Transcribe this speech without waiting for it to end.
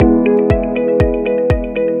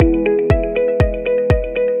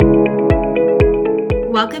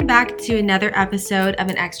welcome back to another episode of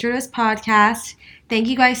an Extra Dose podcast. Thank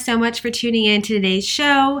you guys so much for tuning in to today's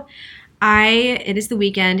show. It is the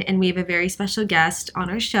weekend, and we have a very special guest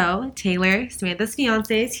on our show. Taylor, Samantha's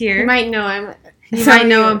fiance, is here. You might know him. You might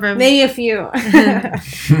know him from... Maybe a few.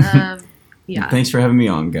 Yeah. Thanks for having me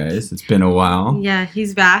on, guys. It's been a while. Yeah,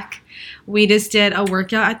 he's back. We just did a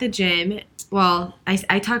workout at the gym. Well,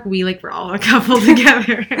 I talk we like we're all a couple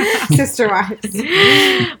together. Sister wives.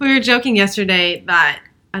 We were joking yesterday that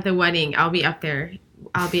at the wedding, I'll be up there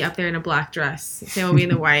in a black dress. Sam will be in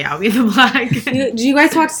the white. I'll be in the black. Did you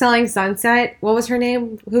guys watch Selling Sunset? What was her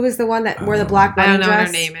name? Who was the one that wore the black wedding dress? I don't know what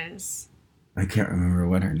her name is. I can't remember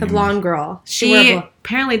what her name is. The blonde girl. She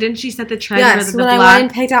apparently, didn't she set the trend yes, for the when black? I went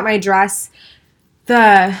and picked out my dress,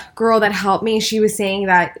 the girl that helped me, she was saying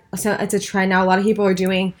that it's a trend now. A lot of people are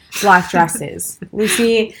doing black dresses.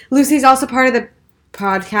 Lucy's also part of the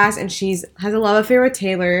podcast, and has a love affair with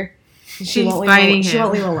Taylor. She's fighting him. She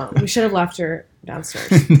won't leave him alone. We should have left her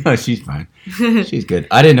downstairs. No, she's fine. She's good.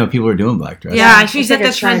 I didn't know people were doing black dresses. Yeah, she set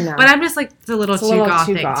like the trend. But I'm just like, it's a little too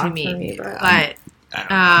gothic to me. but I don't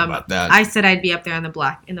know about that. I said I'd be up there in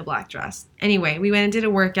the black dress. Anyway, we went and did a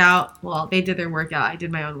workout. Well, they did their workout. I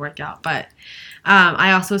did my own workout. But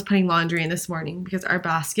I also was putting laundry in this morning because our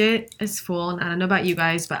basket is full. And I don't know about you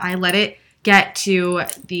guys, but I let it get to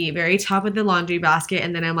the very top of the laundry basket.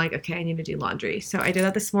 And then I'm like, okay, I need to do laundry. So I did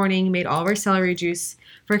that this morning, made all of our celery juice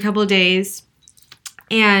for a couple of days.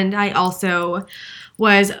 And I also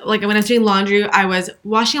was, like, when I was doing laundry, I was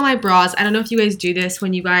washing all my bras. I don't know if you guys do this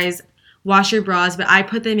when you guys wash your bras, but I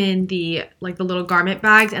put them in the little garment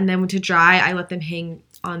bags, and then to dry, I let them hang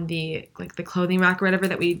on the clothing rack or whatever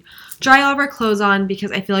that we dry all of our clothes on,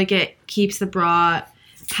 because I feel like it keeps the bra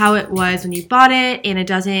how it was when you bought it, and it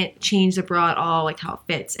doesn't change the bra at all, like how it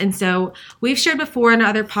fits. And so we've shared before in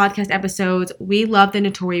other podcast episodes, we love the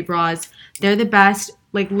Natori bras. They're the best,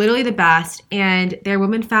 like literally the best, and they're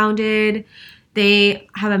women founded. They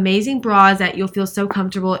have amazing bras that you'll feel so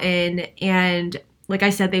comfortable in, and like I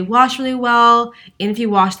said, they wash really well, and if you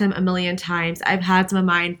wash them a million times, I've had some of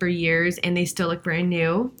mine for years, and they still look brand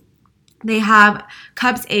new. They have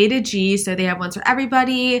cups A to G, so they have ones for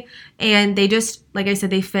everybody, and they just, like I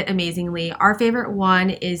said, they fit amazingly. Our favorite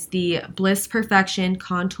one is the Bliss Perfection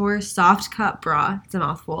Contour Soft Cup Bra. It's a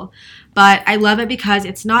mouthful, but I love it because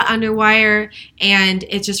it's not underwire, and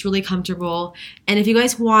it's just really comfortable. And if you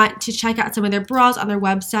guys want to check out some of their bras on their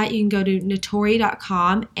website, you can go to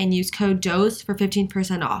Natori.com and use code DOSE for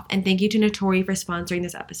 15% off. And thank you to Natori for sponsoring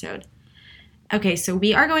this episode. Okay, so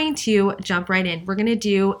we are going to jump right in.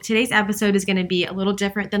 Today's episode is going to be a little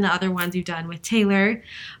different than the other ones we've done with Taylor.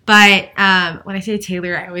 But when I say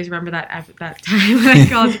Taylor, I always remember that time when I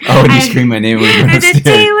called. You screamed my name. I said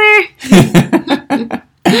Taylor.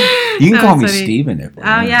 You can call me Steven.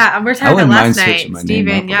 Oh, yeah. We're talking about last night.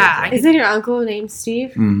 Steven, yeah. Isn't your uncle named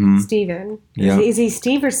Steve? Mm-hmm. Steven. Yeah. Is he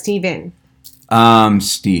Steve or Steven?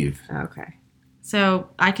 Steve. Okay. So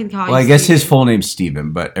I can call you Well, I guess Steven. his full name's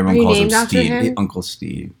Steven, but everyone calls him Steve. Him? Uncle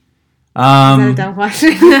Steve. Is that a dumb question?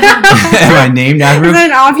 Am I named after him? Is that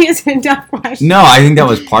an obvious and dumb question? No, I think that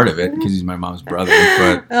was part of it because he's my mom's brother.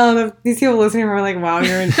 But these people listening are like, wow,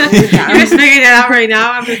 you're You're just figuring it out right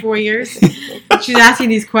now after 4 years. She's asking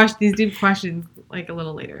these deep questions like a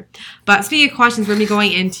little later. But speaking of questions, we're going to be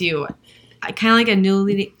going into kind of like a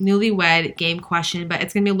newlywed game question, but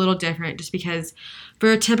it's going to be a little different just because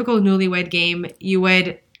for a typical newlywed game, you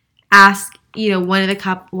would ask, one of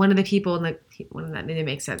the people in the that didn't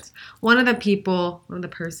make sense. One of the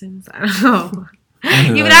persons, I don't know.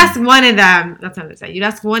 You would ask one of them. That's not what I said. You'd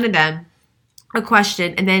ask one of them a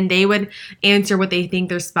question, and then they would answer what they think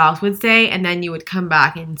their spouse would say, and then you would come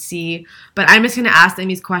back and see. But I'm just going to ask them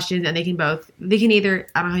these questions, and they can either,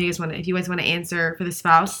 I don't know how you guys want to, if you guys want to answer for the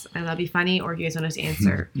spouse, and that'll be funny, or if you guys want us to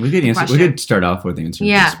answer. We could start off with answering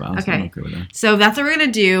for the spouse. Okay. I'm okay with that. So that's what we're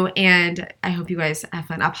going to do, and I hope you guys have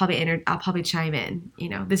fun. I'll probably chime in.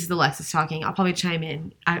 This is Alexis talking. I'll probably chime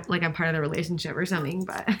in like I'm part of the relationship or something,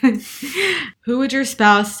 but who would your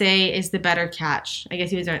spouse say is the better catch? I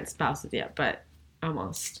guess you guys aren't spouses yet, but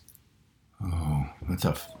almost. Oh, that's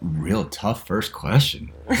a real tough first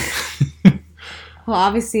question. Well,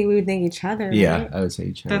 obviously, we would think each other. Yeah, right? I would say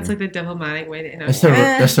each other. That's like the diplomatic way to. That's the you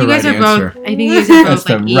right guys are answer. both. I think you guys are both That's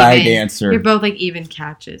the like right even. answer. You're both like even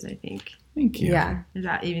catches. I think. Thank you. Yeah. Is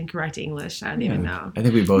that even correct English? I don't even know. I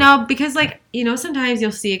think we both. No, because sometimes you'll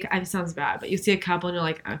see. It sounds bad, but you see a couple and you're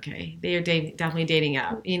like, okay, they are definitely dating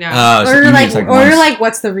out. You know, So Or you you're mean like, it's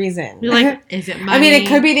what's the reason? you're like, is it money? I mean, it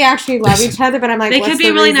could be they actually love each other, but I'm like, They what's could be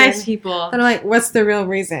the really reason? nice people. But I'm like, what's the real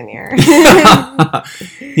reason here?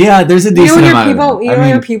 yeah, there's a You know, decent when you're amount people, of it. you know, when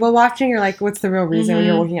you're people watching, you're like, what's the real reason when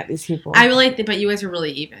you're looking at these people? I really think, but you guys are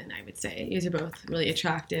really even. I would say you guys are both really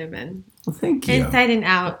attractive and Well, thank you. inside and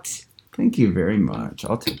out. Thank you very much.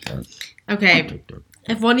 I'll take that. Okay,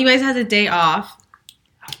 if one of you guys has a day off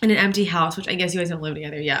in an empty house, which I guess you guys don't live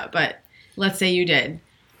together yet, but let's say you did.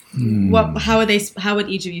 How would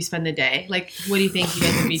each of you spend the day? Like, what do you think you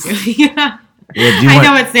guys would be doing? I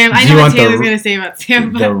know what Sam. I know what Taylor's gonna say about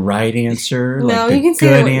Sam. But The right answer. No, the you can say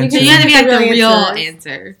good the- you answer. can you gotta be like the real real answers.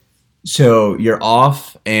 answer. So you're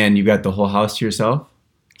off and you got the whole house to yourself.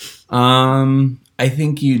 I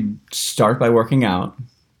think you'd start by working out.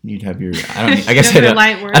 You'd have your. I guess Go for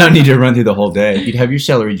light work. I don't need to run through the whole day. You'd have your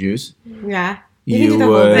celery juice. Yeah. You can do the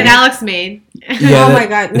whole would- thing. That Alex made. Yeah, Oh that- my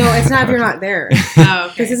god. No, it's not if you're not there. Oh,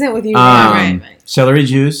 okay. This isn't with you. right. Celery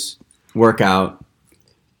juice, workout.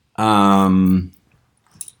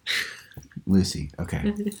 Lucy,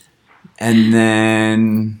 okay. And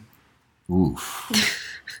then,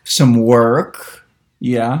 some work.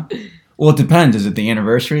 Yeah. Well, it depends. Is it the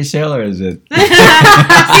anniversary sale or is it?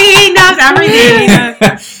 See, he knows everything. He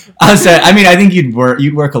knows. I think you'd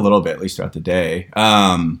work a little bit at least throughout the day.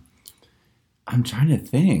 I'm trying to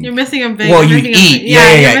think. You're missing a big. Well, you're you missing a eat. big-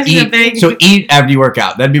 Yeah. You're missing a Eat. big. So eat after you work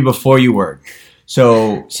out. That'd be before you work.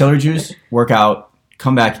 So celery juice, work out,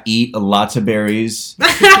 come back, eat lots of berries,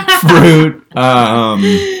 fruit.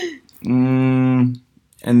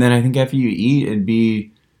 And then I think after you eat, it'd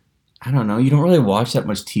be, I don't know. You don't really watch that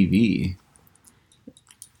much TV.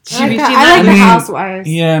 Should we see I like that? the Housewives.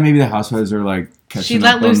 Yeah, maybe the housewives are like catching She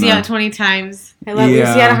let up on Lucy the- out 20 times. I let Yeah.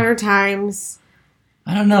 Lucy out 100 times.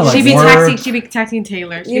 I don't know. Like She'd be work. texting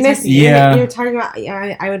Taylor. You missed. Yeah. You're talking about.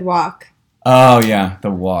 Yeah, I would walk. Oh yeah, the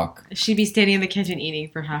walk. She'd be standing in the kitchen eating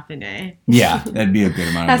for half a day. Yeah, that'd be a good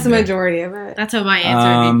amount. That's of the day. majority of it. That's what my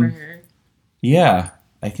answer would be for her. Yeah,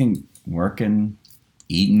 I think working,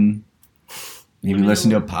 eating, maybe listen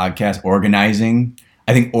to a podcast, organizing.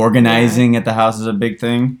 I think organizing at the house is a big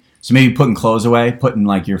thing. So maybe putting clothes away, putting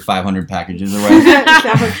like your 500 packages away.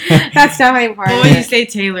 That's definitely part What of would you it. say,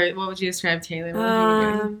 Taylor? What would you describe Taylor? What would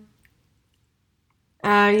you be doing?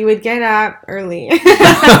 You would get up early.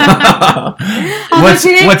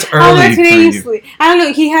 what's early for today you you? sleep? I don't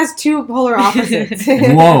know. He has two polar opposites.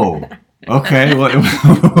 Whoa. Okay. What are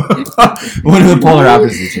the polar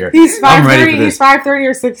opposites here? He's I'm ready for 5:30. this. He's 5:30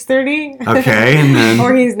 or 6:30. Okay, and then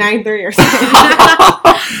Or he's 9:30 or 6.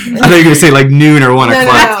 I thought you were gonna say like noon or 1 No, no,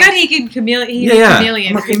 o'clock. no. That's good. He can chameleon. He's Yeah, a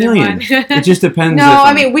chameleon. I'm a for either chameleon. one. It just depends. No, if I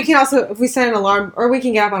I'm- mean we can also if we set an alarm or we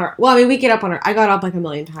can get up on our. Well, I mean we get up on our. I got up like a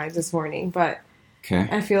million times this morning, but Okay.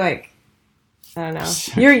 I feel like I don't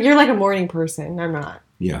know. You're like a morning person. I'm not.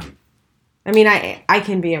 Yeah. I mean I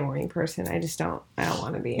can be a morning person. I just don't. I don't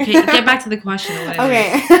want to be. Okay, get back to the question. Of what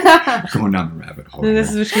it is. Okay. Going down the rabbit hole. Then this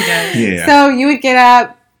is what she does. Yeah. So you would get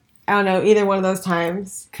up. I don't know either one of those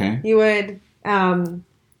times. Okay. You would. I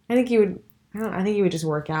think you would. I don't know. I think you would just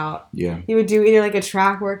work out. Yeah. You would do either like a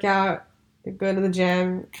track workout, go to the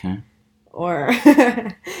gym, Okay. or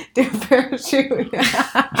do a parachute. Whoa.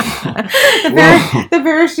 The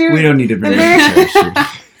parachute. We don't need to bring The up the parachute.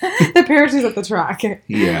 The parachute's at the track.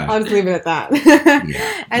 Yeah. I'll just leave it at that.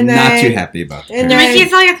 Yeah. And Not then too happy about that. and You're then- making it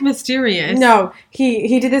sound like it's mysterious. no,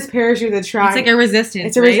 he did this parachute at the track. It's like a resistance.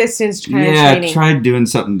 It's a right? resistance kind of Yeah, training. tried doing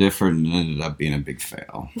something different and ended up being a big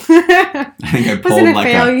fail. Wasn't I think I pulled a like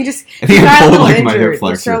fail. a. You just I think you I got a pulled little like my hip injured. You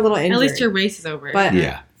flexor. got a little injured. At least your race is over. But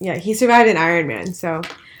Yeah. yeah, he survived an Ironman. So,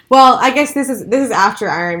 well, I guess this is after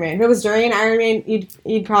Ironman. If it was during an Ironman,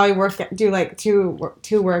 you'd probably do like two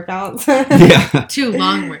workouts. Yeah. 2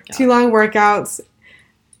 long workouts. 2 long workouts.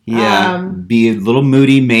 Yeah. Um, Be a little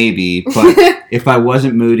moody, maybe. But if I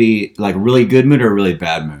wasn't moody, like really good mood or really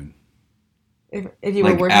bad mood? if you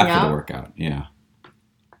Like were working after out. the workout. Yeah.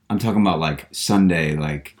 I'm talking about like Sunday,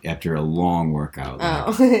 like after a long workout.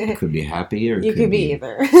 Like, Oh, could be happy or you could be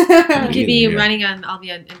either. You could be Yeah. running on all the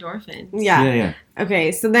endorphins. Yeah. Yeah.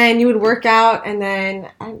 Okay, so then you would work out, and then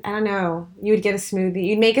I don't know. You would get a smoothie.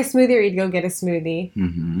 You'd make a smoothie, or you'd go get a smoothie,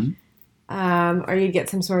 Mm-hmm. or you'd get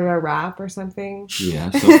some sort of a wrap or something.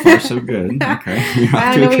 Yeah. So far, so good. Okay. You're off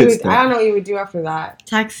I to don't a know. good I start. don't know what you would do after that.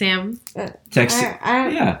 Text Sam. Text. I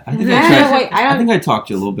don't. Yeah. I think I I, don't know tried, what- I don't- I think I talked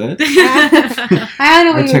to you a little bit. I don't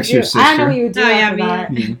know Or what you would text do. your I don't know sister. what you would do Oh, yeah,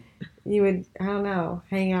 after me that. Yeah. You would. I don't know.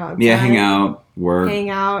 Hang out. Yeah, outside, hang out, work, Hang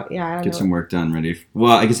out. Yeah. I don't get know. some work done, ready.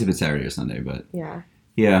 Well, I guess if it's Saturday or Sunday, but Yeah.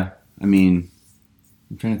 yeah. I mean,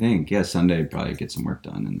 I'm trying to think. Yeah, Sunday probably get some work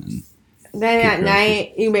done, and then Then Keep at groceries.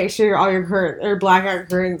 night, you make sure all your or blackout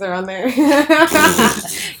curtains are on there.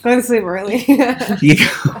 Go to sleep early.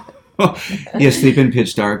 you sleep in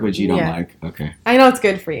pitch dark, which you don't Yeah. like. Okay, I know it's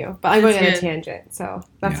good for you, but I'm It's going on a good. tangent, so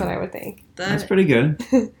that's Yeah. what I would think. that's pretty good.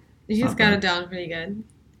 You just Not got bad. it down pretty good.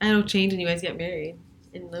 It'll change when you guys get married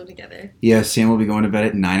and live together. Yeah, Sam will be going to bed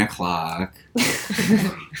at 9:00.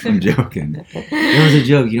 I'm joking. It was a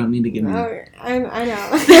joke. You don't need to give me. Oh, I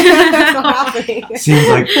know. That's not happening. Sam's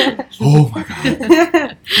like, oh my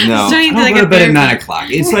god. No, So I you don't like go a to bed at therapy.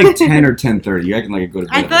 9:00. It's like 10 or 10:30. You acting like I go to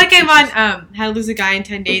bed. I at feel like I'm 6. on How to Lose a Guy in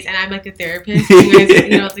 10 Days, and I'm like the therapist. You guys,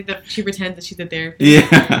 it's like she pretends that she's the therapist.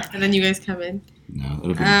 Yeah. And then you guys come in. No,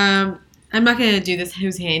 it'll be. I'm not gonna do this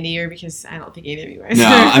who's handier because I don't think either of you guys. No,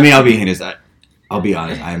 I mean I'll be handy. I'll be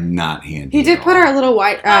honest. I'm not handy. He did at put all. our little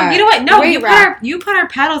white. You know what? No, weight rack. you put our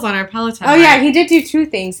pedals on our Peloton. Oh yeah, right? he did do two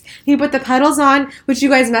things. He put the pedals on, which you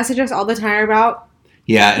guys message us all the time about.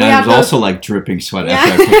 Yeah, and We I have was those- also like dripping sweat Yeah.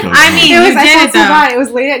 after I put those I on. mean, It was. you I did felt it, so though. bad. It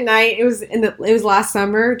was late at night. It was last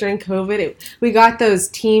summer during COVID. We got those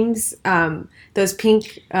Teams, those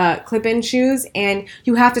pink clip-in shoes, and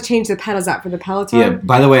you have to change the pedals out for the Peloton. Yeah.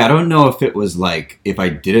 By the way, I don't know if it was like if I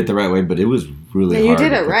did it the right way, but it was really No, you hard. did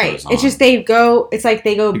to it put right. those It's on. just they go. It's like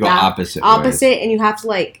they go You go back opposite. ways. and you have to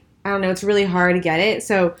like I don't know. It's really hard to get it.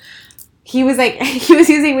 So he was like he was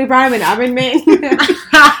using. We brought him an oven mitt.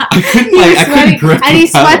 I couldn't He was like I couldn't sweating, grip and the he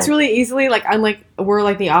sweats pedal. really easily. Like we're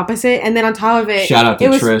like the opposite. And then on top of it, Shout out to it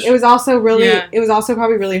was Trish. it was also really Yeah. it was also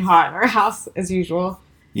probably really hot in our house as usual.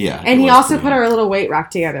 Yeah. And it he was also pretty put hard. our little weight rack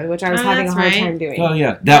together, which I was Oh, having a that's hard right. time doing. Oh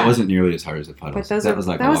yeah, that Yeah. wasn't nearly as hard as the pedals. But those that are, was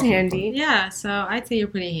like that a was walk in the handy. Yeah, so I'd say you're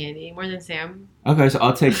pretty handy, more than Sam. park. Okay, so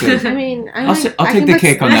I'll take the. I mean, I'll take can the put-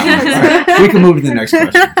 cake on that I one. can All put- right, we can move to the next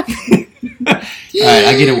question. All right,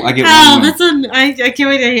 I get one. That's one. I can't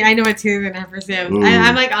wait to. I know what Taylor's gonna have for Sam. Ooh.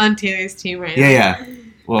 I'm like on Taylor's team right Yeah, now. yeah.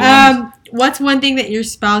 Well, What's one thing that your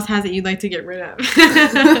spouse has that you'd like to get rid of?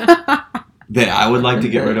 that I would like to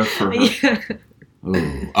get rid of for her. Yeah.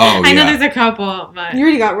 Ooh. Oh, I know yeah. there's a couple, but You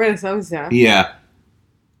already got rid of some stuff. Yeah.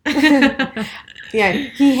 Yeah,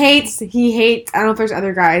 he hates. I don't know if there's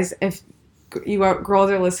other guys. If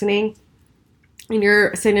girls are listening, and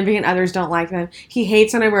your significant others don't like them, he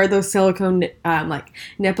hates when I wear those silicone like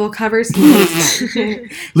nipple covers. He hates them.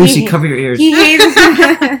 Lucy, He- cover your ears. He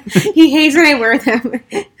hates. He hates when I wear them.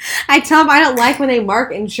 I tell him I don't like when they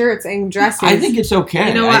mark in shirts and dresses. I think it's okay.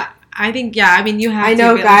 you know what? I think I mean you have. I to,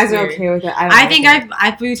 know but guys that's are weird. okay with it. I think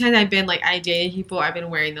I've few times I've been like I dated people I've been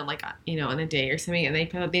wearing them like on a day or something and they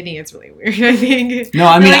think it's really weird. I think. No,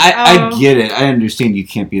 I mean, They're like, I oh. get it. I understand you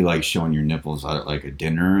can't be like showing your nipples out at like a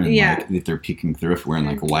dinner and Yeah. like if they're peeking through if wearing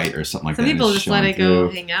like white or something like Some that. and people it's just let showing it go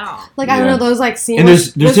through. hang out. Like I don't Yeah. know those like seamless. And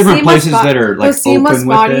there's those different seamless places that are like those seamless open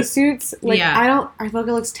with it. bodysuits. Like Yeah. I feel like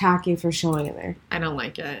it looks tacky for showing in there. I don't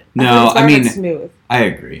like it. I feel No, it's I better mean, when it's smooth. I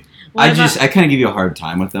agree. What about- I kind of give you a hard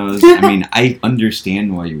time with those. I mean, I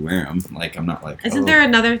understand why you wear them. Like, I'm not like. Isn't oh. there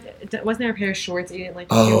another? Wasn't there a pair of shorts that you didn't like?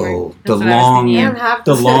 that you were- Oh, That's the what I was long, thinking. I don't have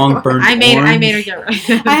the to. long burnt I made orange. her get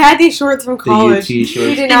rid of I had these shorts from college. UT shorts. We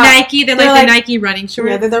the did not. Nike. They're they're like the like- Nike running shorts.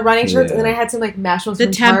 Yeah, they're the running shorts, Yeah. and then I had some like mesh ones the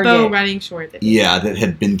from tempo Target. running short. Yeah, that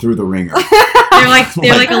had been through the ringer. They're like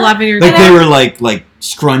 11 years Like old. they were like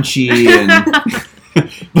scrunchy and.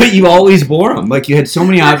 But you always wore them. Like you had so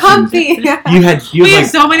many They're options. comfy. You had We have like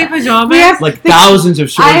so many pajamas. We have- like thousands of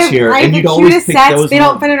shorts here, I have and the you'd always cutest pick sets. those. They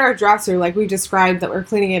don't ones. fit in our dresser like we described that we're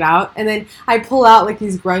cleaning it out. And then I pull out like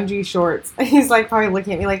these grungy shorts. He's like probably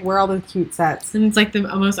looking at me like, where are all the cute sets? and it's like the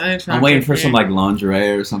most unattractive. I'm waiting for pair. some like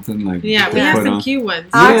lingerie or something like. Yeah, to we have put some on. cute ones.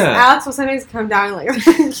 Alex will sometimes come down and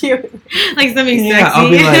like cute. Like something Yeah,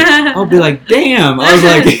 sexy. I'll be like, damn. I was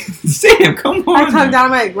like, Sam, come on. I come down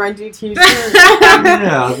in my grungy t-shirt.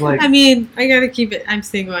 Yeah, I was like, I mean, I gotta keep it. I'm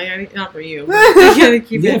single. I gotta not for you. But I gotta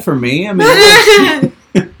keep yeah, it. for me. I mean,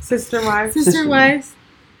 Sister wives. Sister wives.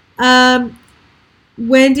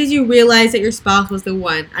 When did you realize that your spouse was the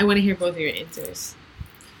one? I want to hear both of your answers.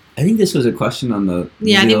 I think this was a question on the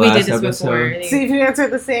Yeah, I maybe think the we did last this before. I episode. See think- if you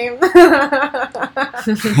answered the same.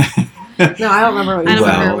 No, I don't remember what I you don't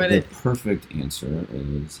said. remember Well, what the it- perfect answer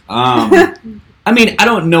is, I mean, I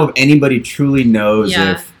don't know if anybody truly knows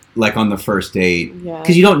Yeah. if, like, on the first date, Yeah.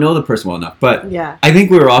 because you don't know the person well enough. But Yeah. I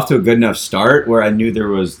think we were off to a good enough start where I knew there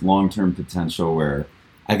was long-term potential where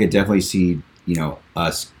I could definitely see,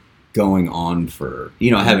 us going on for,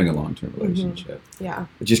 having a long-term relationship. Yeah.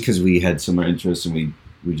 Just because we had similar interests and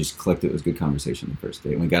we just clicked. It was good conversation the first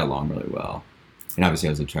date, and we got along really well. And obviously,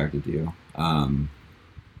 I was attracted to you.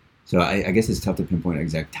 So I guess it's tough to pinpoint an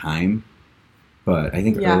exact time. But I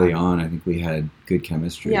think Yeah. early on, I think we had good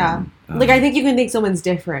chemistry. Yeah. And, Like, I think you can think someone's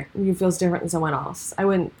different. You feels different than someone else.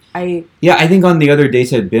 Yeah, I think on the other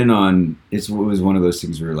dates I'd been on, it was one of those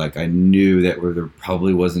things where like I knew that there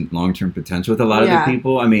probably wasn't long term potential with a lot of Yeah. the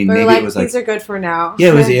people. I mean, but maybe like, it was like these are good for now. yeah,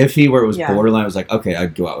 it was iffy where it was Yeah. borderline. I was like, okay,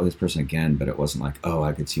 I'd go out with this person again, but it wasn't like, oh,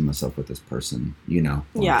 I could see myself with this person, long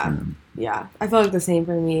Yeah. term. Yeah. I feel like the same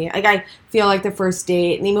for me. Like, I feel like the first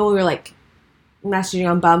date, and even when we were like messaging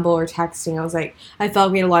on Bumble or texting, I was like, I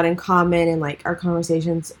felt we had a lot in common, and like our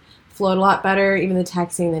conversations flowed a lot better, even the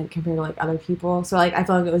texting, than compared to like other people. So like I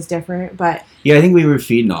felt like it was different, but Yeah, I think we were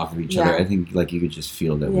feeding off of each Yeah. other. I think like you could just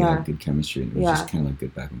feel that we Yeah. had good chemistry, and it was Yeah. just kind of like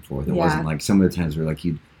good back and forth. It Yeah. wasn't like some of the times where like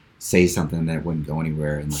you'd say something that wouldn't go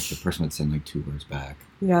anywhere, and like the person would send like 2 words back.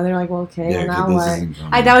 yeah, they're like, well, okay, well, now this what? isn't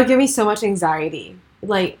going. That would give me so much anxiety.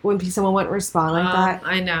 Like when someone wouldn't respond like that.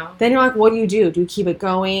 I know. Then you're like, what do you do? Do you keep it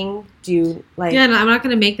going? Do you like? Yeah, no, I'm not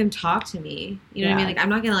gonna make them talk to me. You know what I Yeah. mean? Like I'm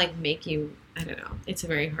not gonna like make you. I don't know. It's a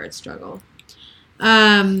very hard struggle.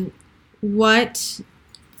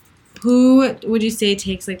 Who would you say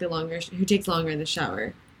takes like the longer? Who takes longer in the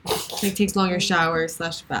shower? Like takes longer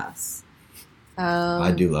shower/baths.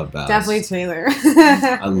 I do love baths. Definitely Taylor.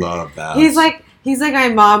 I love baths. He's like my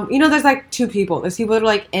mom. You know, there's like 2 people. There's people that are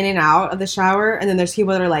like in and out of the shower, and then there's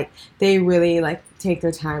people that are like they really like take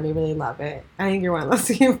their time. They really love it. I think you're one of those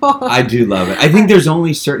people. I do love it. I think there's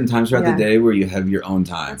only certain times throughout Yeah. the day where you have your own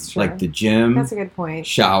time, That's true. like the gym, That's a good point.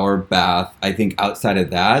 shower, bath. I think outside of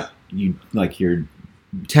that, you like you're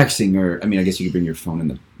texting, or I mean, I guess you could bring your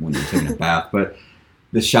phone when you're taking a bath, but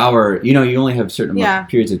the shower, you only have certain Yeah.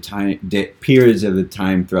 periods of the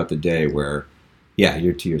time throughout the day where, yeah,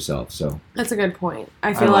 you're to yourself. So That's a good point.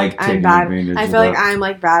 I feel like like I'm taking bad. advantage I of feel like that. I'm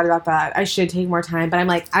like bad about that. I should take more time, but I'm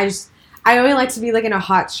like I only like to be like in a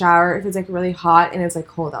hot shower if it's like really hot and it's like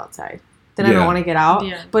cold outside. Then I Yeah. don't want to get out.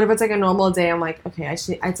 Yeah. But if it's like a normal day, I'm like, okay, it's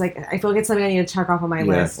like I feel like it's something I need to check off on my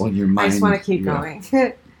list. well, your mind. I just want to keep yeah.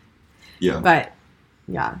 going. Yeah, But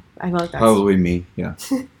yeah, I feel like that's probably me. Yeah,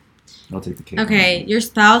 I'll take the cake. Okay, your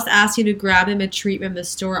spouse asks you to grab him a treat from the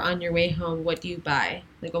store on your way home. What do you buy?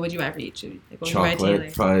 Like, what would you buy for each? Like, what would you buy Chocolate,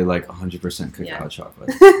 Taylor? probably like 100% cacao Yeah.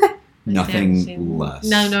 chocolate. Same. Nothing less.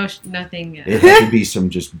 No, nothing. It had to be some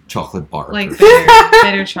just chocolate bar. Like perfect.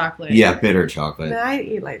 bitter chocolate. Yeah, bitter chocolate. No, I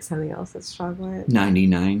eat like something else that's chocolate.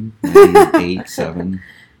 99, 98, 7.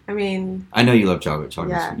 I mean, I know you love chocolate.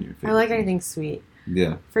 Chocolate's yeah, one of your favorite. I like anything sweet.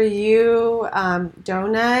 Yeah. For you,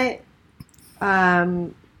 donut,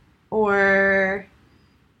 or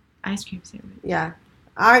Ice cream sandwich. yeah.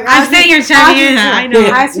 I'm saying you're trying to hear that. I know.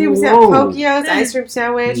 Yeah. Ice cream Whoa. Pokio's ice cream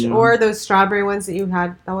sandwich, Yeah. or those strawberry ones that you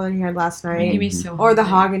had, the one you had last Making night, me so or the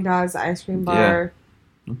hungry. Haagen-Dazs ice cream bar,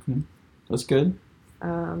 Okay. That's good.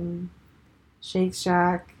 Shake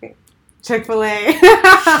Shack, Chick-fil-A.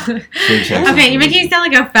 Shake Shack's Okay, you're making me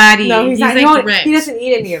sound like a fatty. No, he's not. like rich. He doesn't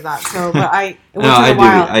eat any of that. So, but once No, in I a do,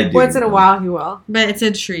 while, I do. once in a while he will. But it's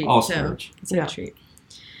a treat. All so splurge. it's a Yeah. treat.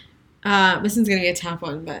 This one's gonna be a tough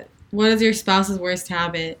one, but what is your spouse's worst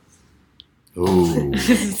habit? Ooh.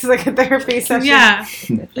 It's like a therapy session. Yeah.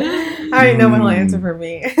 I already know what he'll answer for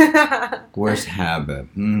me. Worst habit.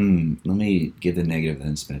 Let me give the negative and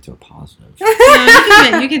then spin it to a positive.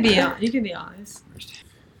 No, you can be honest.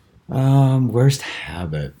 Worst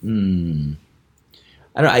habit. I don't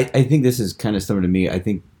know. I think this is kind of similar to me. I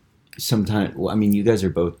think sometimes, well, I mean, you guys are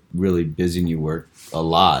both really busy and you work a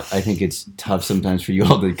lot. I think it's tough sometimes for you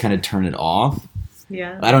all to kind of turn it off.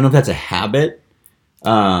 Yeah. I don't know if that's a habit.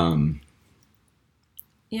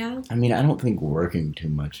 Yeah. I mean, I don't think working too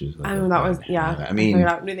much is. Like I a mean, that was bad yeah. habit. I mean, figured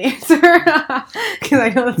out the answer because I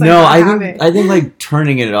know that's like no, a I habit. think like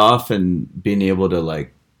turning it off and being able to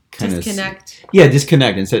like kind of Disconnect.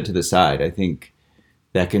 disconnect and set it to the side. I think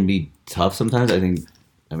that can be tough sometimes. I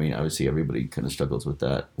mean, obviously everybody kind of struggles with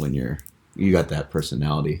that when you got that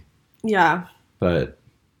personality. Yeah. But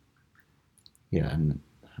yeah,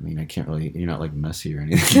 I mean, I can't really. You're not like messy or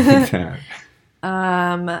anything like that.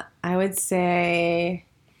 I would say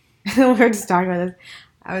we're just talking about this.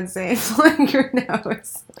 I would say blowing your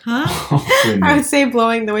nose. Huh? Oh, I would goodness. say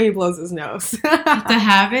blowing the way he blows his nose. The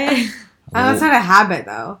habit? That's not a habit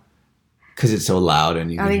though. Because it's so loud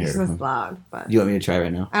and you I can think hear it's it. just loud, but You want me to try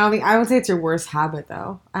right now? I would say it's your worst habit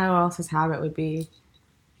though. I don't know what else his habit would be.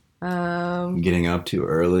 Getting up too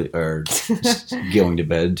early or just going to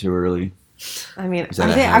bed too early. I mean, Is that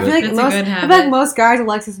a I feel habit? like That's a most good I feel habit. like most guys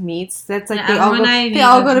Alexis meets. That's like Yeah, they all when I meet,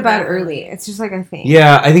 go to bed early. It's just like a thing.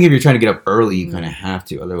 Yeah, I think if you're trying to get up early, you kind of have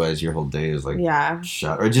to. Otherwise, your whole day is like Yeah.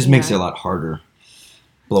 shut. Or it just makes it Yeah. a lot harder.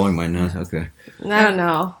 Blowing my nose. Okay. I don't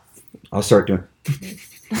know. I'll start doing.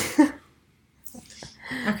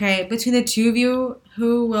 Okay, between the two of you,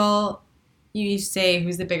 who will You say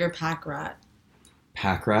who's the bigger pack rat?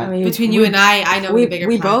 Pack rat. I mean, Between you and I know who the bigger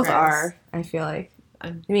we pack both rat are. I feel like.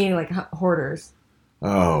 I mean, like hoarders.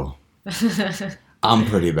 Oh, is. I'm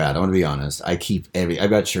pretty bad. I want to be honest. I keep I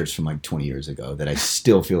got shirts from like 20 years ago that I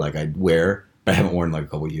still feel like I'd wear, but I haven't worn in like a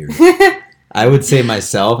couple years. I would say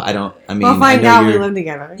myself. I mean, we'll find I know out when we you're- live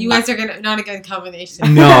together. You guys are not a good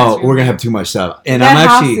combination. No, we're gonna have too much stuff, and That I'm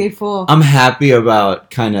house actually is full. I'm happy about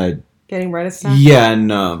kind of Getting rid of stuff. yeah,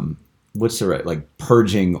 and what's the right like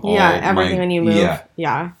purging all Everything my, when you move. Yeah,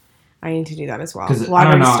 Yeah. I need to do that as well. because Well, I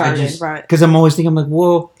I've don't already know. started, but Because I'm always thinking, I'm like,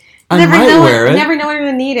 well, I never might know wear it. You never know when you're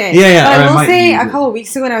gonna need it. Yeah, yeah, But or I I will might say use a it. couple of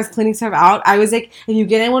weeks ago when I was cleaning stuff out, I was like, if you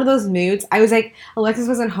get in one of those moods, I was like, Alexis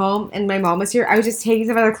wasn't home and my mom was here. I was just taking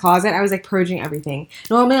stuff out of the closet. I was like purging everything.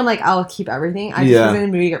 Normally, I'm like, I'll keep everything. I just Yeah. was in the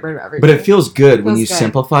mood to get rid of everything. But it feels good when Feels you good.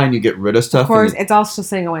 simplify and you get rid of stuff. Of course, and- it's all still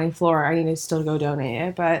sitting on my floor. I need to still go donate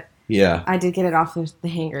it, but yeah. I did get it off the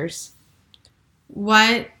hangers.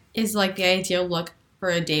 What is like the ideal look for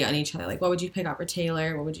a date on each other? Like, what would you pick up for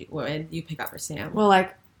Taylor? What would you pick up for Sam? Well,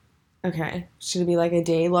 like, okay, should it be like a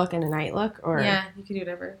day look and a night look, or Yeah, you can do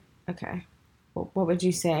whatever. Okay, well, what would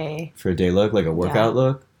you say? For a day look, like a workout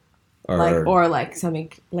look? Or like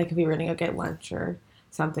something like if we were gonna go get lunch or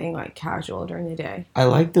something like casual during the day. I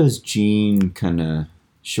like those jean kind of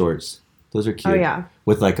shorts. Those are cute. Oh yeah.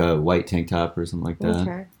 With like a white tank top or something like that.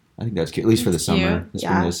 Okay. I think that's cute. At least for the That's summer. cute. The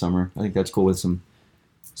spring Yeah. of the summer. I think that's cool with some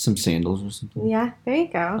sandals or something. Yeah. There you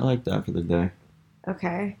I go. like that for the day.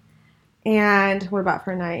 Okay. And what about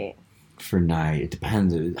for night? For night, it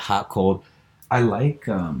depends. Hot, cold. I like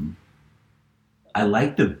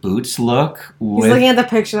the boots look He's with looking at the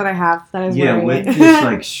picture that I have that is wearing with it. this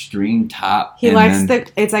like string top. He and likes then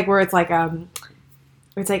it's like where it's like open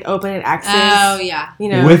and X's. Oh yeah, You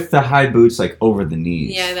know. with the high boots like over the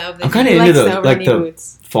knees. yeah. That I'm kind He of into likes those, like over-knee the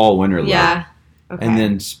boots. fall winter look. yeah. Okay. And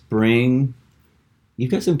then spring,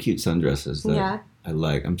 you've got some cute sundresses that yeah. I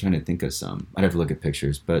like. I'm trying to think of some. I'd have to look at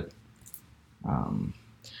pictures, but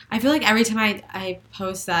I feel like every time I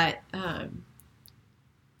post that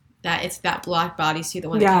that it's that black bodysuit, the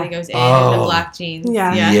one Yeah. that kind of goes in, and Oh. the black jeans.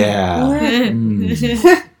 Yeah. yeah. yeah.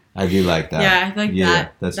 Mm. I do like that. Yeah, I feel like Yeah,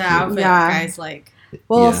 that that's the cute. outfit Yeah. guys like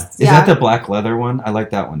Well, yeah. Is yeah. that the black leather one? I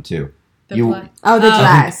like that one too. the You- black. Oh, the Oh.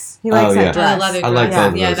 dress. He likes Oh, that yeah. dress. Oh, the leather I like dress.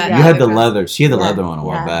 both of Yeah, those. that- You yeah, had the the dress. leather. She had the Yeah. leather one a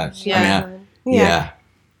while Yeah. back. Yeah. I mean, Yeah.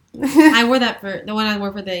 I wore that for the one I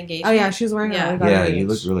wore for the engagement. Oh yeah, she was wearing Yeah. it. yeah, you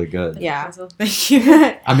look really good. Yeah. Thank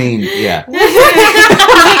you. I mean, yeah.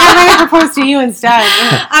 I'm gonna propose to you instead.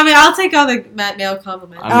 I mean, I'll take all the male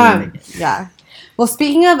compliments. I mean- Yeah. Well,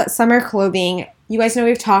 speaking of summer clothing, you guys know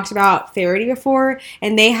we've talked about Faherty before,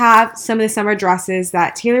 and they have some of the summer dresses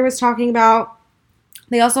that Taylor was talking about.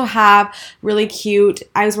 They also have really cute.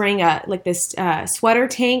 I was wearing this sweater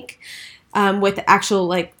tank with actual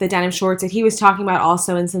like the denim shorts that he was talking about,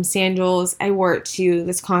 also, and some sandals. I wore it to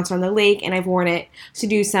this concert on the lake, and I've worn it to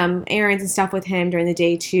do some errands and stuff with him during the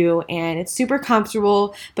day too. And it's super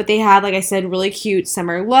comfortable. But they have, like I said, really cute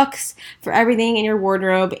summer looks for everything in your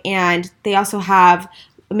wardrobe, and they also have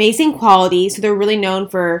amazing quality. So they're really known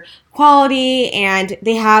for quality, and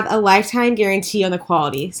they have a lifetime guarantee on the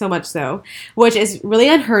quality, so much so, which is really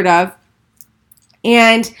unheard of.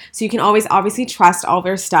 And so you can always obviously trust all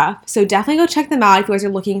their stuff. So definitely go check them out if you guys are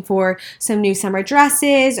looking for some new summer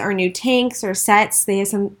dresses or new tanks or sets. They have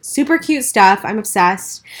some super cute stuff. I'm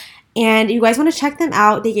obsessed. And you guys want to check them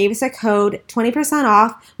out. They gave us a code 20%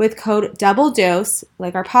 off with code DOUBLEDOSE,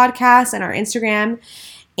 like our podcast and our Instagram.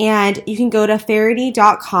 And you can go to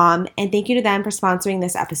Faherty.com, and thank you to them for sponsoring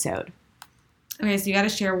this episode. Okay, so you got to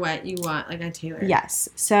share what you want, like on Taylor. Yes.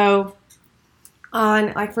 So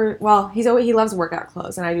he loves workout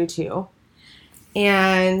clothes, and I do too.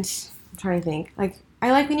 And I'm trying to think. Like,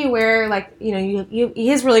 I like when you wear he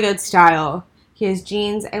has really good style. He has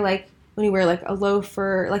jeans. I like when you wear like a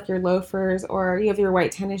loafer, like your loafers, or you have your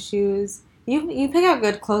white tennis shoes. You pick out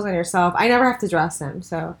good clothes on yourself. I never have to dress him,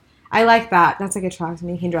 so I like that. That's like attracts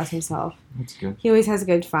me. He can dress himself. That's good. He always has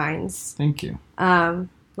good finds. Thank you.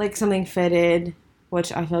 Like something fitted,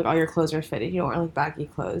 which I feel like all your clothes are fitted. You don't wear like baggy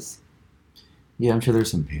clothes. Yeah, I'm sure there's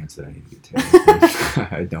some pants that I need to get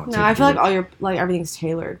tailored. I don't. No, I feel like all your everything's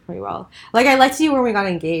tailored pretty well. Like I liked you when we got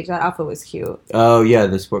engaged. That outfit was cute. Oh yeah,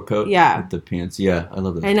 the sport coat. Yeah. With the pants. Yeah, I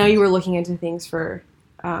love those. I know pants. you were looking into things for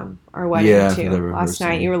our wedding Yeah, for too. the Last rehearsal.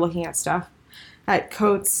 night you were looking at stuff, at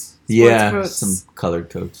coats. Sports Yeah, coats. some colored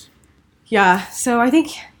coats. Yeah, so I think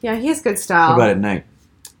he has good style. What about at night?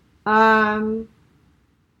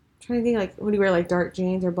 Trying to think, like, what do you wear, like dark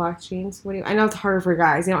jeans or black jeans? I know it's harder for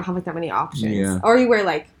guys. They don't have like that many options. Yeah. Or you wear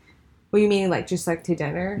like, what do you mean, like just like to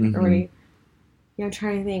dinner, or what do you? Yeah, I'm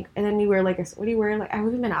trying to think. And then you wear like what do you wear? Like I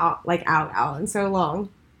haven't been out in so long.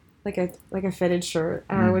 Like a fitted shirt.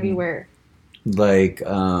 I don't know. What do you wear? Like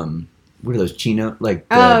what are those chino? Like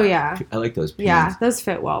Oh yeah. I like those pants. Yeah, those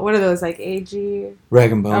fit well. What are those like AG?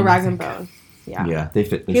 Rag and Bone. Oh, Rag and Bone. Yeah. Yeah, they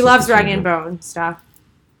fit. He loves Rag and Bone stuff.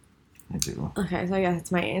 I do. Okay, so yeah,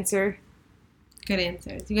 that's my answer. Good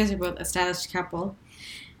answers. You guys are both a stylish couple.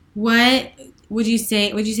 What would you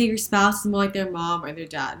say? Would you say your spouse is more like their mom or their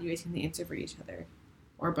dad? You guys can answer for each other,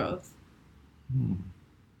 or both.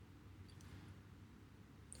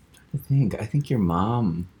 I think your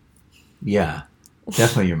mom. Yeah,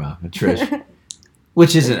 definitely your mom, Trish.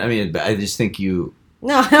 Which isn't. I mean, I just think you.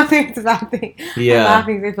 No, I don't think it's a bad thing. Yeah. I'm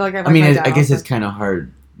laughing 'cause I feel like I mean, my dad I guess also. it's kind of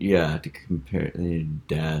hard. Yeah, to compare your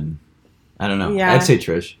dad. I don't know. Yeah. I'd say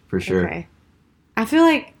Trish for sure. Okay. I feel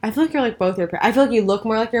like you're like both your parents. I feel like you look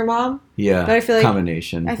more like your mom. Yeah, But I feel like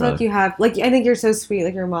combination. I feel like you have like I think you're so sweet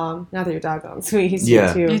like your mom. Not that your dad's not sweet, he's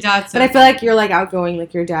Yeah. sweet too. Your dad's. But I feel like you're like outgoing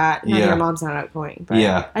like your dad. Not that Yeah. your mom's not outgoing, but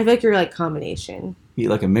Yeah. I feel like you're like combination. You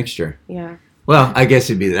like a mixture. Yeah. Well, I guess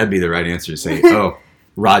that'd be the right answer to say, oh,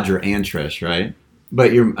 Roger and Trish, right?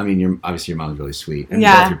 But you're obviously your mom's really sweet, and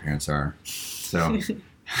Yeah. both your parents are. So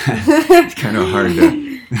it's kind of hard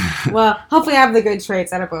to. Well, hopefully I have the good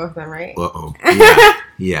traits out of both of them, right? Uh-oh. Yeah.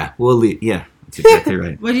 Yeah. We'll leave. Yeah. That's exactly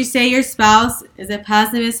right. Would you say your spouse is a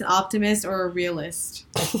pessimist, an optimist, or a realist?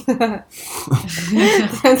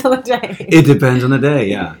 Depends on the day. It depends on the day.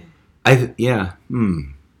 Yeah. Yeah.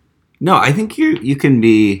 No, I think you can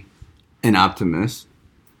be an optimist.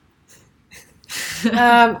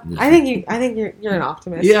 I think you're an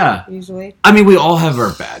optimist. Yeah. Usually. I mean, we all have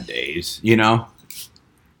our bad days, you know?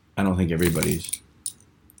 I don't think everybody's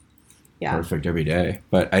Yeah. perfect every day.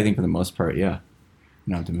 But I think for the most part, yeah.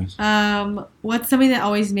 An optimist. What's something that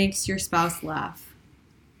always makes your spouse laugh?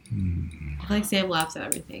 I feel like Sam laughs at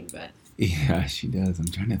everything, but Yeah, she does. I'm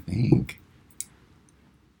trying to think.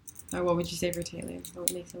 or what would you say for Taylor?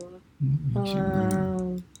 What makes him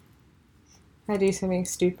laugh? I do something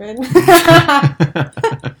stupid,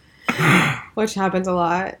 which happens a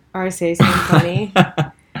lot, or I say something funny.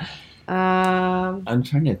 I'm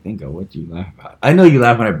trying to think of what you laugh about. I know you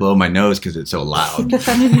laugh when I blow my nose because it's so loud.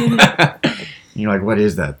 You're like, what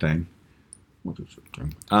is that thing?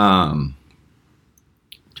 I'm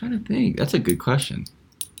trying to think. That's a good question.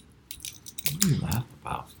 What do you laugh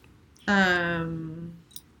about?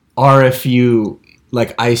 Or if you,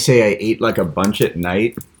 like, I say I ate like a bunch at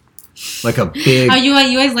night, like a big. Oh, you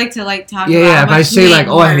guys like to like talk about. Yeah, if what I you say ate like,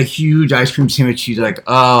 oh, I had a more. huge ice cream sandwich, she's like,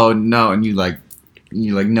 oh no, and you're like,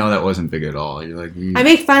 no, that wasn't big at all. You're like, I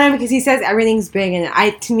make fun of him because he says everything's big,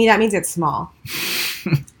 and to me that means it's small.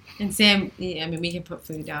 And Sam, I mean, we can put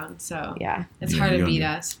food down, so Yeah. it's Yeah, hard you to don't beat do-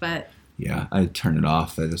 us, but yeah, I turn it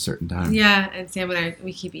off at a certain time. yeah. And Sam and I,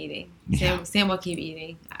 we keep eating. Yeah. Sam will keep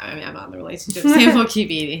eating. I mean, I'm not in the relationship. Sam will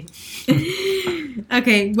keep eating.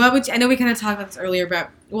 Okay, I know we kind of talked about this earlier,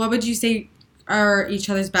 but what would you say are each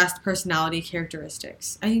other's best personality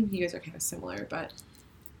characteristics? I think you guys are kind of similar, but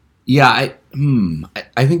Yeah, I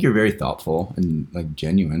think you're very thoughtful and like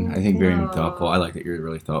genuine. I think very Aw. thoughtful. I like that you're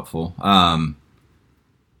really thoughtful.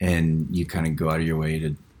 And you kind of go out of your way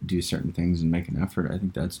to do certain things and make an effort. I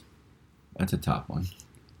think that's a top one.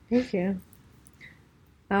 Thank you.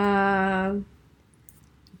 I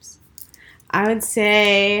would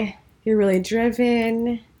say you're really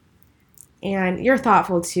driven, and you're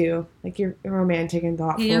thoughtful too. Like you're romantic and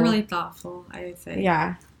thoughtful. yeah, you're really thoughtful. I would say.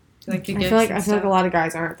 Yeah. Like the I gifts feel like and I feel like a stuff. lot of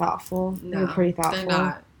guys aren't thoughtful. No, They're pretty thoughtful. They're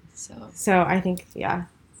not. So So I think I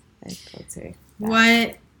would say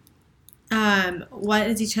that. what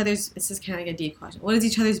is each other's? This is kind of like a deep question. What is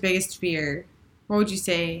each other's biggest fear? What would you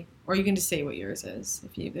say? Or you can just say what yours is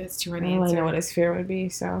if it's too hard I to don't really answer. know what his fear would be.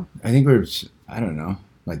 So I think I don't know.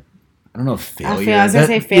 Like, I don't know if failure. I was gonna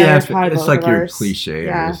say failure is probably it's both like of your ours. cliche,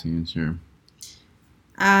 Yeah. I guess, answer.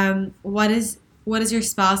 What is your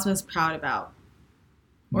spouse most proud about?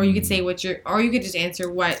 Or you could say or you could just answer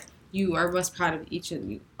what you are most proud of each of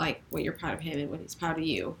you, like what you're proud of him and what he's proud of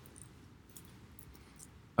you.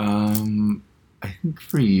 I think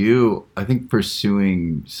for you,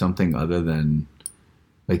 pursuing something other than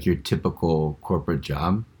like your typical corporate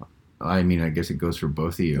job. I mean, I guess it goes for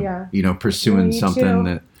both of you. Yeah. You know, pursuing Yeah, you something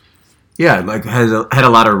too. that, like had a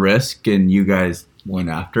lot of risk, and you guys went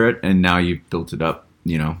after it, and now you've built it up,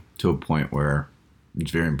 you know, to a point where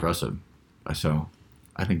it's very impressive. So,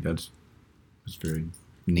 I think that's very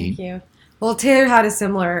neat. Thank you. Well, Taylor had a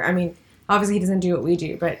similar. I mean, obviously he doesn't do what we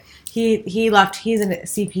do, but he left. He's a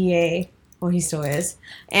CPA. Well, he still is,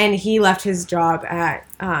 and he left his job at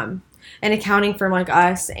an accounting firm like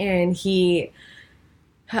us, and he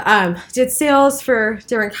did sales for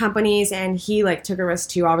different companies, and he like took a risk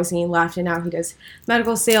too. Obviously, he left, and now he does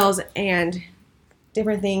medical sales and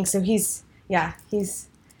different things. So he's. Yeah,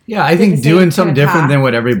 I think doing something different than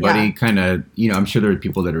what everybody kind of, I'm sure there are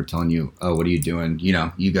people that are telling you, oh, what are you doing?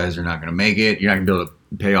 You guys are not going to make it. You're not going to be able to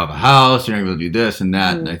pay off a house. You're not going to be able to do this and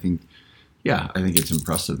that. And I think it's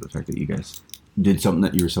impressive the fact that you guys did something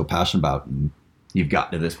that you were so passionate about and you've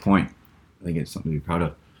gotten to this point. I think it's something to be proud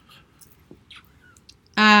of.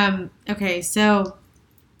 Okay, so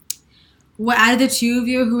out of the two of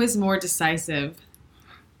you, who is more decisive?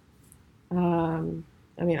 I'm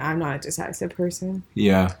not a decisive person.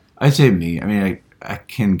 Yeah, I'd say me. I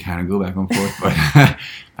can kind of go back and forth, but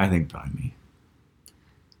I think probably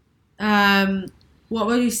me. What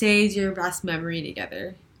would you say is your best memory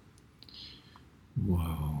together?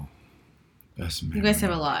 Whoa. Best memory. You guys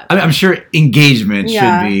have a lot. I'm sure engagement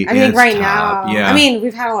should be. Right top. now. Yeah.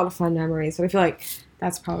 We've had a lot of fun memories, but I feel like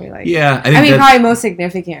that's probably like. Yeah. Probably most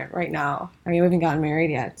significant right now. We haven't gotten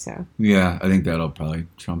married yet, so. Yeah, I think that'll probably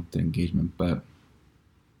trump the engagement, but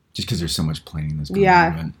just because there's so much planning that's going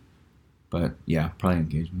on. But yeah, probably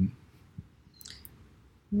engagement.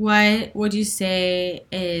 What would you say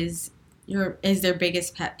is their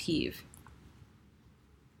biggest pet peeve?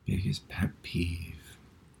 Biggest pet peeve.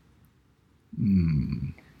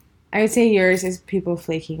 I would say yours is people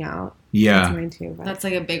flaking out. Yeah. That's mine too. But. That's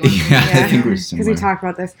like a big one. Yeah, I think we're similar. Because we talked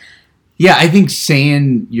about this. Yeah, I think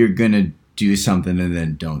saying you're going to do something and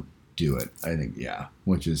then don't do it. I think,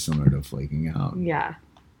 which is similar to flaking out. Yeah.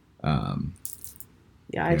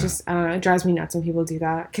 Yeah. Just, I don't know, it drives me nuts when people do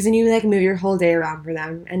that. Because then you like move your whole day around for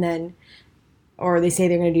them and then, or they say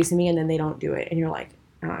they're going to do something and then they don't do it. And you're like,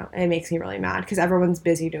 I don't know, it makes me really mad because everyone's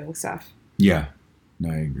busy doing stuff. Yeah.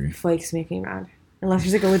 No, I agree. Flakes make me mad. Unless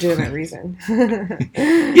there's like a legitimate reason.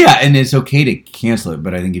 Yeah, and it's okay to cancel it,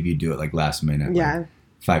 but I think if you do it like last minute, like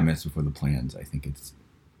 5 minutes before the plans, I think it's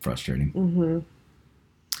frustrating. Mm-hmm.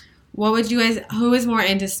 What would you guys, who is more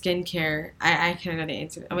into skincare? I kind of know the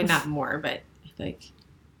answer. Not more, but I feel like.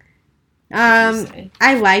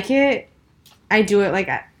 I like it. I do it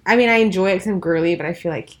I enjoy it because I'm girly, but I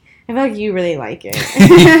feel like you really like it.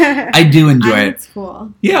 I do enjoy it. It's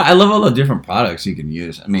cool. Yeah, I love all the different products you can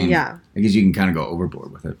use. I guess you can kind of go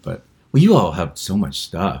overboard with it, but you all have so much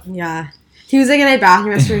stuff. Yeah. He was like in my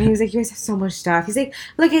bathroom yesterday and he was like, you guys have so much stuff. He's like,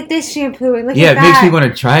 look at this shampoo and look at that. Yeah, it makes me want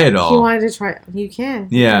to try it all. He wanted to try it. You can.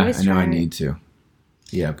 Yeah, I know I need to.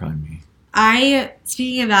 Yeah, probably me.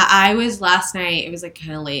 Speaking of that, I was last night, it was like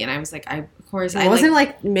kind of late and I was like, wasn't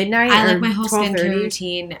like midnight. I like my whole skincare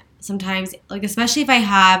routine sometimes, like especially if I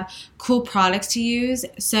have cool products to use.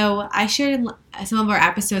 So I shared in some of our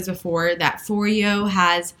episodes before that Foreo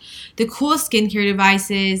has the cool skincare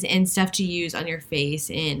devices and stuff to use on your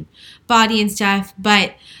face and body and stuff.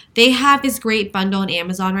 But they have this great bundle on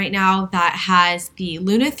Amazon right now that has the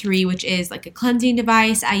Luna 3, which is like a cleansing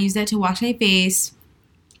device. I use that to wash my face.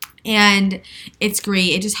 And it's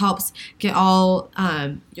great. It just helps get all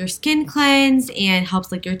your skin cleansed and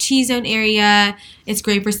helps like your T-zone area. It's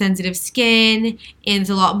great for sensitive skin and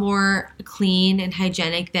it's a lot more clean and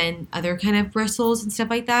hygienic than other kind of bristles and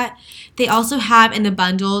stuff like that. They also have in the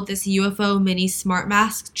bundle this UFO mini smart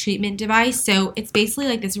mask treatment device. So it's basically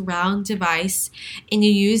like this round device and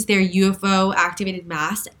you use their UFO activated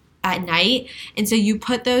mask at night. And so you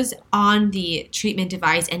put those on the treatment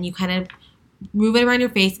device and you kind of move it around your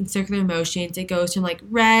face in circular motions. It goes from like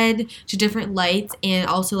red to different lights and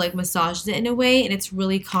also like massages it in a way, and it's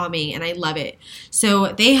really calming and I love it.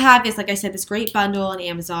 So they have this, like I said, this great bundle on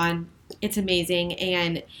Amazon. It's amazing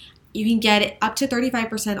and you can get it up to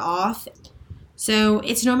 35% off. So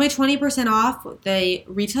it's normally 20% off the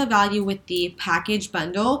retail value with the package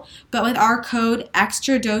bundle, but with our code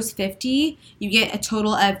EXTRADOSE50, you get a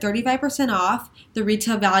total of 35% off the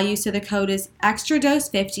retail value. So the code is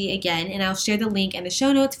EXTRADOSE50 again, and I'll share the link in the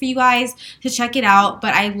show notes for you guys to check it out.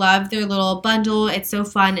 But I love their little bundle. It's so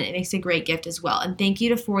fun and it makes a great gift as well. And thank you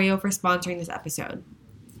to Foreo for sponsoring this episode.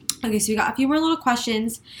 Okay, so we got a few more little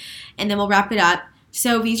questions and then we'll wrap it up.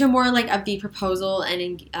 So these are more like of the proposal and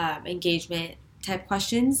engagement type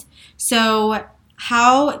questions. So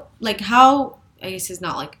how I guess it's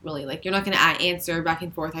not like really like you're not going to answer back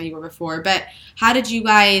and forth how you were before, but how did you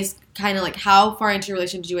guys kind of like how far into your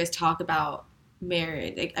relationship did you guys talk about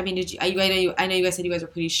marriage? Like, I mean, I know you guys said you guys were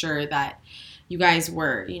pretty sure that you guys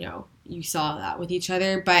were, you saw that with each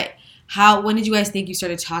other, but when did you guys think you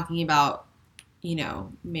started talking about,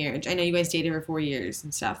 marriage? I know you guys dated for 4 years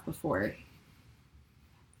and stuff before.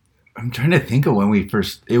 I'm trying to think of when it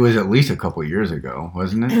was at least a couple years ago,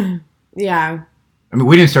 wasn't it? Yeah. I mean,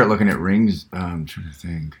 we didn't start looking at rings, I'm trying to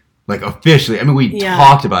think. Like, officially. I mean, we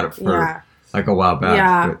talked about it for like a while back.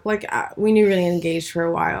 Yeah, but- like we knew really engaged for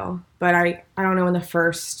a while, but I don't know when the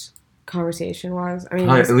first conversation was. I mean, it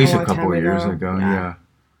Probably was at least a long couple time of years ago. Yeah.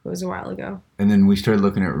 It was a while ago, And then we started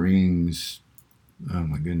looking at rings. Oh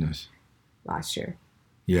my goodness. last year.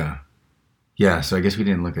 Yeah. Yeah, so I guess we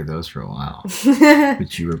didn't look at those for a while.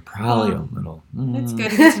 But you were probably a little. It's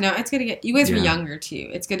good to get to know. It's good to get. You guys were Yeah. younger too.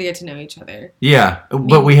 It's good to get to know each other. Yeah,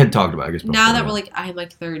 but we had talked about it, I guess. Before. Now that we're like, I'm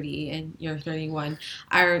like 30 and you're 31.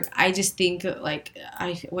 I just think like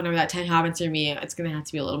whenever that time happens for me, it's gonna have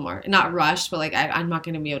to be a little more not rushed, but like I'm not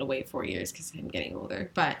gonna be able to wait 4 years because I'm getting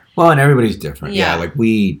older. But Well, and everybody's different. Yeah, Yeah. like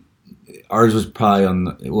ours was probably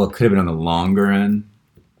it could have been on the longer end.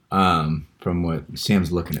 From what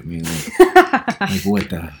Sam's looking at me like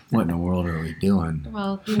what in the world are we doing?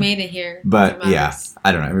 well, we made it here. But That's what yeah, matters.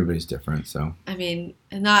 I don't know. Everybody's different, so I mean,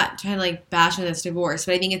 I'm not trying to like bash on this divorce,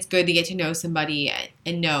 but I think it's good to get to know somebody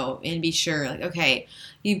and know and be sure, like, okay,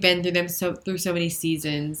 you've been through so many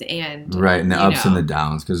seasons, and right, and the you ups and know. the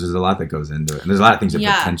downs, because there's a lot that goes into it, and there's a lot of things that put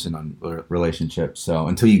Yeah. tension on relationships. So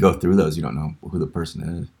until you go through those, you don't know who the person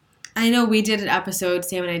is. I know we did an episode,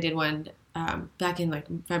 Sam and I did one back in like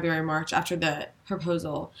February, March after the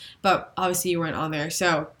proposal, but obviously you weren't on there.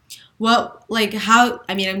 So, well, like how,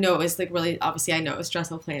 I mean, I know it was like really, obviously I know it was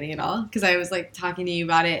stressful planning it all because I was like talking to you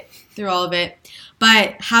about it through all of it.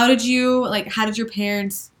 But how did your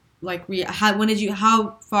parents like,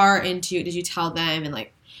 how far into did you tell them and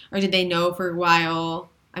like, or did they know for a while?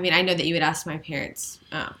 I mean, I know that you had asked my parents,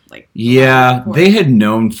 Yeah, before. they had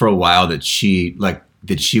known for a while that she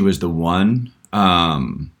was the one.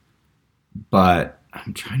 But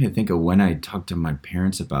I'm trying to think of when I talked to my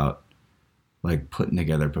parents about like putting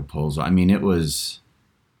together a proposal. I mean, it was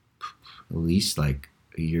at least like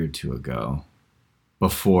a year or two ago.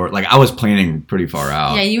 Before, like I was planning pretty far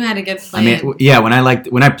out. Yeah, you had a good I plan. mean, yeah, when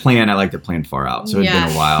I plan, I like to plan far out. So it'd Yeah.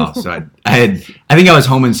 been a while. So I think I was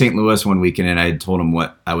home in St. Louis one weekend, and I had told them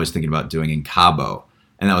what I was thinking about doing in Cabo,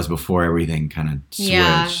 and that was before everything kind of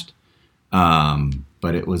Yeah. switched.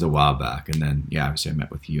 But it was a while back, and then yeah, obviously I met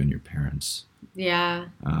with you and your parents. Yeah,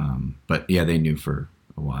 But yeah, they knew for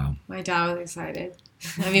a while. my dad was excited.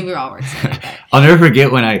 I mean, we all were excited. But I'll never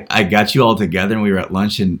forget when I got you all together and we were at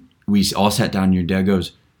lunch and we all sat down and your dad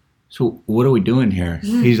goes, "So what are we doing here?"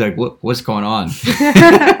 He's like, "What's going on?"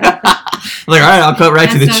 I'm like, all right, I'll cut right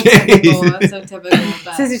to the That's so chase. typical. That's so typical.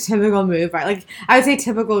 But This is a typical move. Like I would say,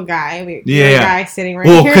 typical guy. Yeah, You're a yeah. guy sitting right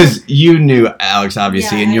Well, here. because you knew Alex,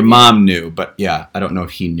 obviously, Yeah, and I your did. mom knew, but yeah, I don't know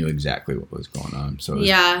if he knew exactly what was going on. So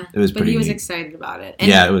yeah, it was but pretty he was neat. excited about it. And,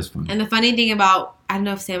 Yeah, it was fun. And the funny thing about, I don't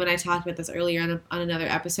know if Sam and I talked about this earlier on another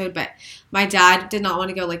episode, but my dad did not want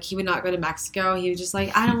to go. Like, he would not go to Mexico. He was just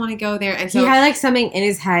like, I don't want to go there. And he so, had like something in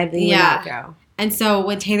his head that he Yeah. would not go. and so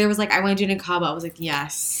when Taylor was like, I want to do it in Cabo, I was like,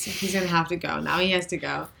 yes, he's gonna have to go. Now he has to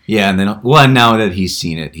go. Yeah, and then now that he's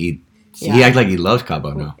seen it, he Yeah. acts like he loves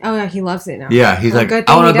Cabo now. Oh yeah, he loves it now. Yeah, he's Well, like, good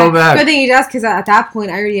I thing want to he go does- back. Good thing he does, because at that point,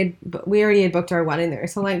 we already had booked our wedding there.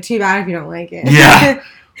 So like, too bad if you don't like it. Yeah.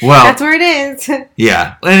 Well, That's where it is.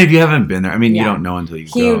 yeah, and if you haven't been there, I mean, you Yeah. don't know until you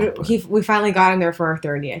go. but- We finally got him there for our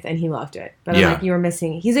 30th, and he loved it. But Yeah. I'm like, you were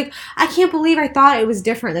missing. He's like, I can't believe I thought it was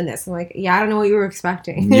different than this. I'm like, yeah, I don't know what you were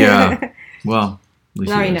expecting. Yeah. Well, at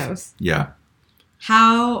least Now he knows. knows. Yeah.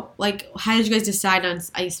 How did you guys decide on,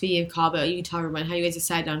 speaking of Cabo, you can tell everyone how you guys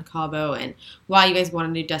decided on Cabo and why you guys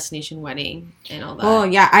wanted to do destination wedding and all that. Oh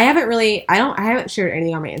yeah, I haven't shared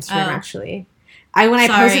anything on my Instagram Oh. actually. When I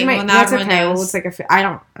Sorry, posted my, well, now that's everyone okay. Well, knows. it's like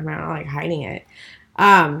I'm not like hiding it.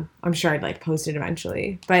 I'm sure I'd like post it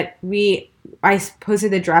eventually. But I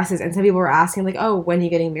posted the dresses, and some people were asking like, oh, when are you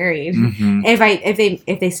getting married? Mhm.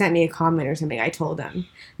 If they sent me a comment or something, I told them.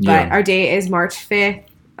 But Yeah. our date is March 5th,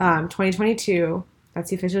 2022. That's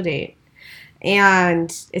the official date.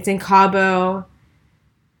 And it's in Cabo.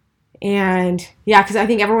 And yeah, because I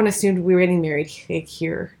think everyone assumed we were getting married like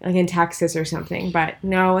here, like in Texas or something. But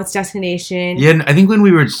no, it's destination. Yeah, and I think when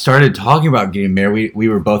we started talking about getting married, we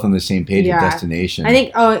were both on the same page Yeah. with destination. I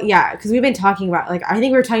think, because we've been talking about, like, I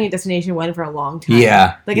think we were talking about destination one for a long time.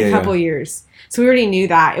 Yeah, Like yeah, a couple years. So we already knew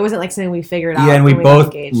that. It wasn't like something we figured out. Yeah, and we when got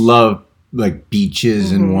both engaged. love like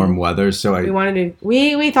beaches and Mhm. warm weather. So We wanted to.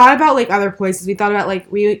 We thought about like other places. We thought about like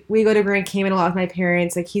we go to Grand Cayman a lot with my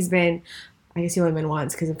parents. Like he's been, I guess he only been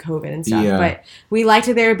once because of COVID and stuff. Yeah. But we liked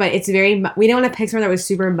it there. But it's very. We didn't want to pick somewhere that was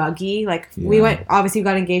super muggy. Like we Yeah. went. Obviously, we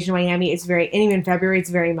got engaged in Miami. It's very. And even in February, it's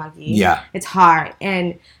very muggy. Yeah. It's hot.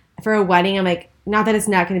 And for a wedding, I'm like, not that it's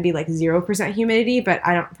not going to be like 0% humidity, but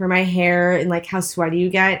I don't. For my hair and like how sweaty you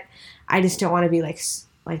get, I just don't want to be like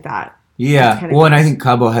that. Yeah, It's kinda well, and I gross. think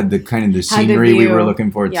Cabo had the Had the scenery we view. were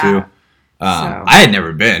looking for Yeah. too. So. I had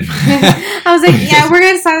never been. I was like, yeah, we're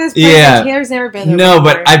going to sign this place. Yeah. Like, Taylor's never been there No,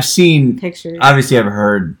 before. but I've seen Pictures. Obviously, I've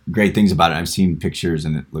heard great things about it. I've seen pictures,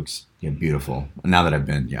 and it looks beautiful. And now that I've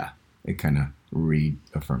been, it kind of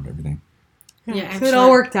reaffirmed everything. Yeah, so it all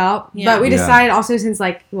worked out. Yeah. But we Yeah. decided also since,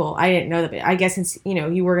 like, well, I didn't know that, but I guess since,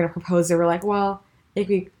 you were going to propose there, we're like, well, it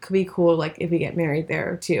could be cool, like, if we get married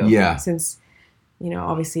there, too. Yeah. Since,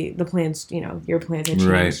 obviously the plans, your plans had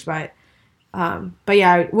changed. Right. But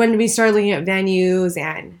yeah, when we started looking at venues,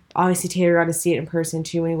 and obviously Taylor got to see it in person,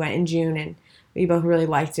 too, when we went in June, and we both really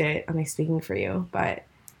liked it. I'm, like, speaking for you. But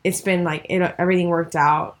it's been, like, everything worked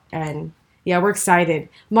out, and yeah, we're excited.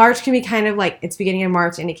 March can be kind of like, it's beginning of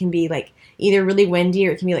March, and it can be like either really windy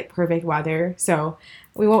or it can be like perfect weather. So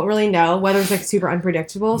we won't really know. Weather's like super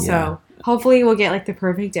unpredictable. Yeah. So hopefully we'll get like the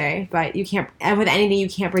perfect day. But you can't, and with anything, you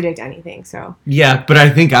can't predict anything. So Yeah, but I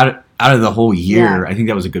think out of the whole year, Yeah. I think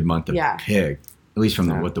that was a good month to Yeah. pick. At least from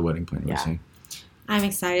So, what the wedding planner was yeah. saying. I'm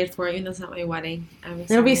excited for it, even though it's not my wedding. I'm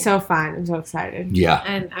excited. it'll be so fun. I'm so excited. Yeah.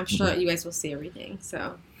 And I'm sure you guys will see everything.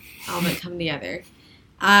 So all of it come together.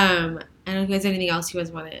 I don't know if you guys have anything else you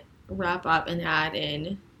guys want to wrap up and add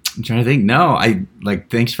in. I'm trying to think. No,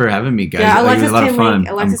 thanks for having me, guys. Yeah, It was Alexis a lot of can fun. link,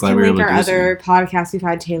 I'm Alexis glad can we were link able to our do this other podcasts we've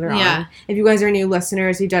had Taylor on. Yeah. If you guys are new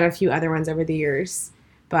listeners, we've done a few other ones over the years.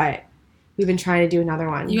 But we've been trying to do another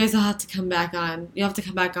one. You guys will have to come back on. You'll have to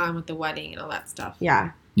come back on with the wedding and all that stuff.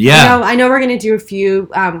 Yeah. Yeah. I know we're going to do a few.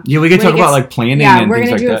 Yeah, we could talk about like planning and we're things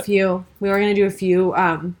gonna like do that. a few. We were gonna do a few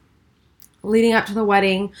leading up to the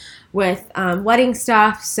wedding with wedding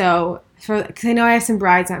stuff. So because I know I have some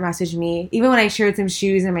brides that message me, even when I shared some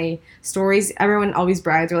shoes in my stories, all these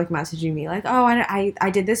brides are like messaging me like, oh, I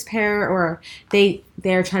did this pair, or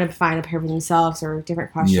they're trying to find a pair for themselves, or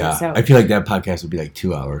different questions. Yeah, So I feel like that podcast would be like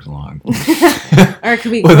 2 hours long. or it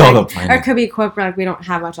could be With quick, all the planning. or it could be quick, but like we don't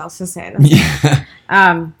have much else to say. That's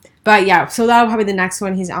Yeah. But yeah, so that'll probably be the next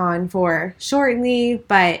one he's on for shortly.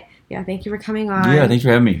 But yeah, thank you for coming on. Yeah, thanks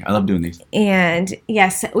for having me. I love doing these. And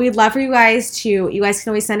yes, we'd love for you guys can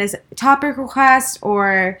always send us topic requests,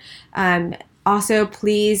 or also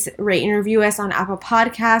please rate and review us on Apple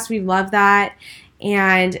Podcasts. We love that.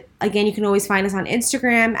 And again, you can always find us on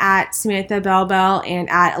Instagram at Samantha Bellbell and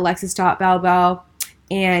at Alexis.Bellbell.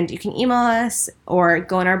 And you can email us or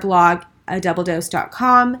go on our blog,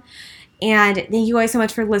 doubledose.com. And thank you guys so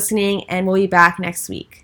much for listening, and we'll be back next week.